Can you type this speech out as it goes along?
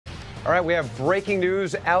All right, we have breaking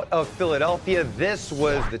news out of Philadelphia. This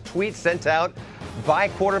was the tweet sent out by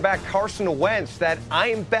quarterback Carson Wentz that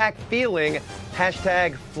I'm back feeling,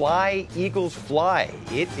 hashtag fly Eagles fly.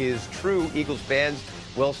 It is true, Eagles fans.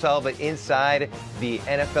 Will Salva inside the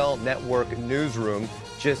NFL Network newsroom.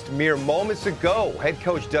 Just mere moments ago, head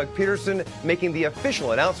coach Doug Peterson making the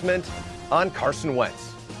official announcement on Carson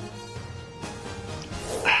Wentz.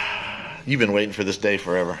 You've been waiting for this day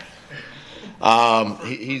forever.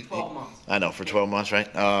 12 months. I know, for 12 months,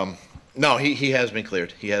 right? No, he has been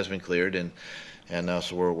cleared. He has been cleared, and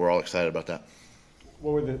so we're all excited about that.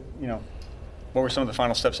 What were some of the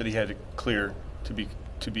final steps that he had to clear to be?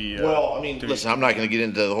 Well, I mean, listen, I'm not going to get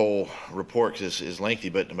into the whole report because it's lengthy,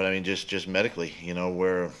 but I mean, just medically,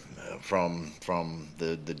 where from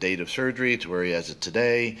the date of surgery to where he has it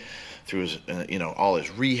today, through his, all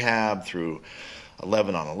his rehab, through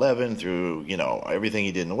 11 on 11, through everything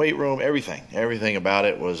he did in the weight room, everything about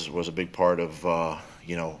it was a big part of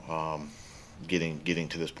getting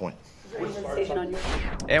to this point.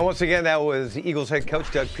 And once again, that was Eagles head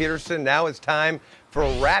coach Doug Peterson. Now it's time for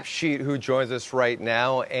Rap Sheet, who joins us right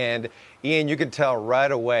now. And Ian, you can tell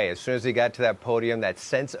right away, as soon as he got to that podium, that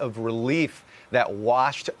sense of relief that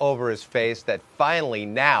washed over his face, that finally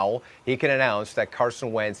now he can announce that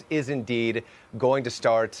Carson Wentz is indeed going to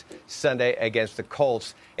start Sunday against the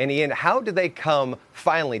Colts. And Ian, how did they come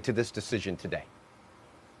finally to this decision today?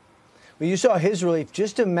 Well, you saw his relief.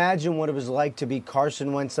 Just imagine what it was like to be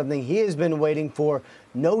Carson Wentz, something he has been waiting for,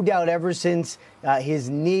 no doubt, ever since his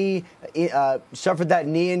knee suffered that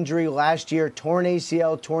knee injury last year, torn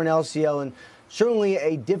ACL, torn LCL, and certainly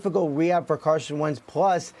a difficult rehab for Carson Wentz,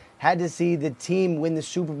 plus had to see the team win the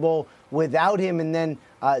Super Bowl without him and then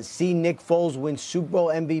see Nick Foles win Super Bowl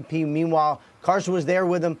MVP. Meanwhile, Carson was there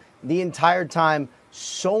with him the entire time.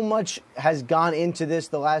 So much has gone into this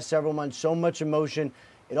the last several months, so much emotion.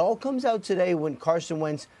 It all comes out today when Carson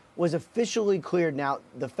Wentz was officially cleared. Now,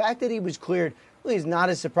 the fact that he was cleared really is not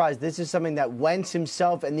a surprise. This is something that Wentz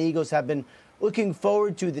himself and the Eagles have been looking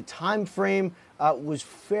forward to. The time frame was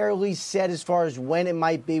fairly set as far as when it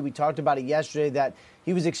might be. We talked about it yesterday that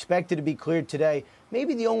he was expected to be cleared today.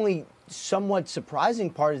 Maybe the only somewhat surprising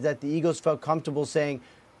part is that the Eagles felt comfortable saying,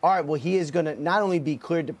 all right, well, he is going to not only be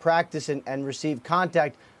cleared to practice and receive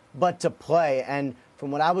contact, but to play. And from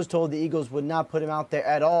what I was told, the Eagles would not put him out there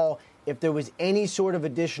at all. If there was any sort of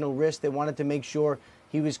additional risk, they wanted to make sure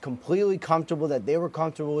he was completely comfortable, that they were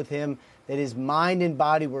comfortable with him, that his mind and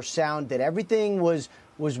body were sound, that everything was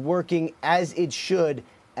working as it should.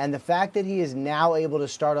 And the fact that he is now able to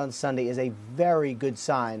start on Sunday is a very good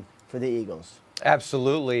sign for the Eagles.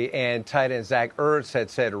 Absolutely, and tight end Zach Ertz had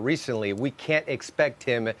said recently, we can't expect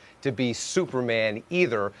him to be Superman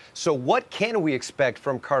either. So what can we expect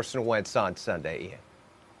from Carson Wentz on Sunday, Ian?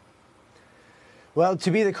 Well,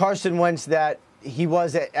 to be the Carson Wentz that he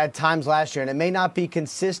was at times last year, and it may not be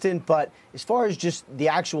consistent, but as far as just the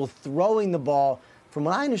actual throwing the ball, from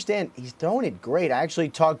what I understand, he's throwing it great. I actually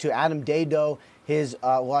talked to Adam Dado, his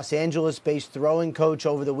Los Angeles-based throwing coach,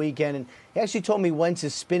 over the weekend, and he actually told me Wentz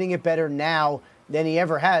is spinning it better now than he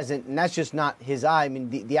ever has, and that's just not his eye. I mean,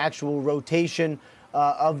 the actual rotation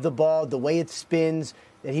of the ball, the way it spins,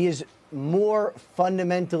 that he is more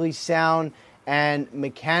fundamentally sound and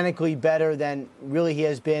mechanically better than really he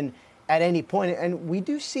has been at any point. And we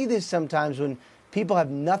do see this sometimes when people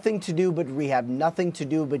have nothing to do but rehab, nothing to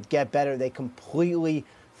do but get better. They completely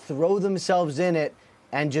throw themselves in it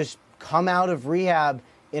and just come out of rehab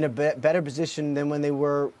in a better position than when they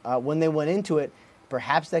were when they went into it.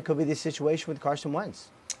 Perhaps that could be the situation with Carson Wentz.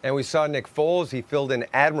 And we saw Nick Foles. He filled in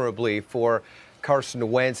admirably for Carson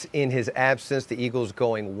Wentz in his absence. The Eagles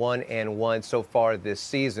going 1-1 so far this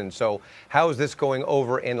season. So how is this going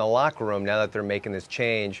over in the locker room now that they're making this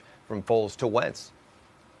change from Foles to Wentz?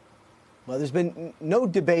 Well, there's been no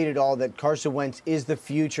debate at all that Carson Wentz is the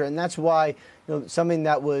future, and that's why something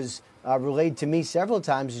that was relayed to me several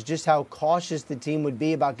times is just how cautious the team would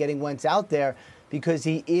be about getting Wentz out there, because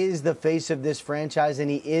he is the face of this franchise and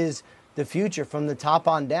he is the future from the top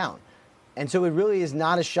on down. And so it really is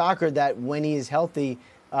not a shocker that when he is healthy,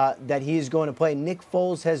 that he is going to play. Nick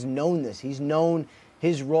Foles has known this. He's known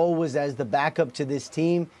his role was as the backup to this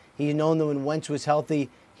team. He's known that when Wentz was healthy,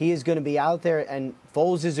 he is going to be out there. And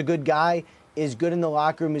Foles is a good guy, is good in the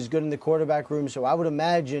locker room, is good in the quarterback room. So I would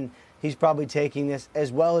imagine he's probably taking this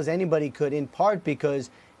as well as anybody could, in part because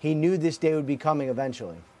he knew this day would be coming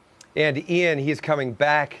eventually. And Ian, he's coming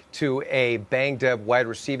back to a banged-up wide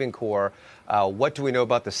receiving core. What do we know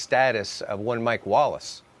about the status of one Mike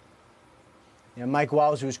Wallace? Yeah, Mike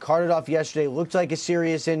Wallace, who was carted off yesterday, looked like a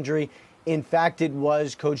serious injury. In fact, it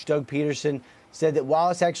was. Coach Doug Peterson said that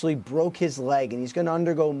Wallace actually broke his leg, and he's going to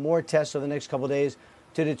undergo more tests over the next couple of days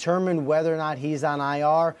to determine whether or not he's on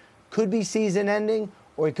IR. Could be season-ending,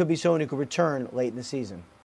 or he could be someone who could return late in the season.